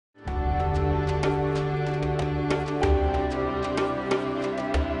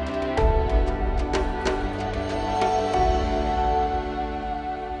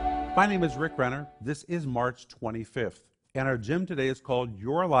My name is Rick Renner. This is March 25th, and our gym today is called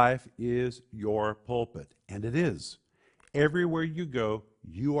Your Life is Your Pulpit, and it is. Everywhere you go,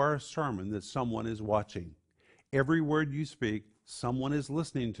 you are a sermon that someone is watching. Every word you speak, someone is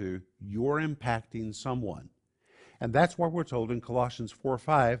listening to. You're impacting someone. And that's why we're told in Colossians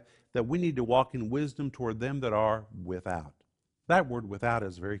 4:5 that we need to walk in wisdom toward them that are without. That word without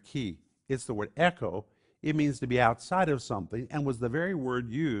is very key. It's the word echo. It means to be outside of something, and was the very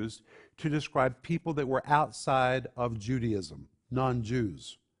word used to describe people that were outside of Judaism,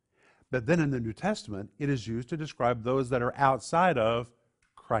 non-Jews. But then in the New Testament, it is used to describe those that are outside of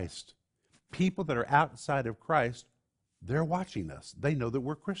Christ. People that are outside of Christ, they're watching us. They know that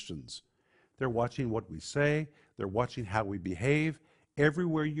we're Christians. They're watching what we say. They're watching how we behave.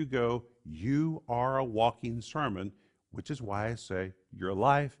 Everywhere you go, you are a walking sermon, which is why I say your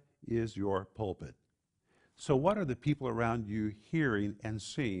life is your pulpit. So what are the people around you hearing and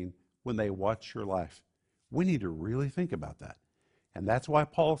seeing when they watch your life? We need to really think about that. And that's why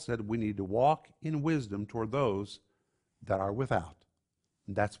Paul said we need to walk in wisdom toward those that are without.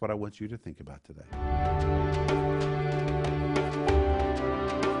 And that's what I want you to think about today.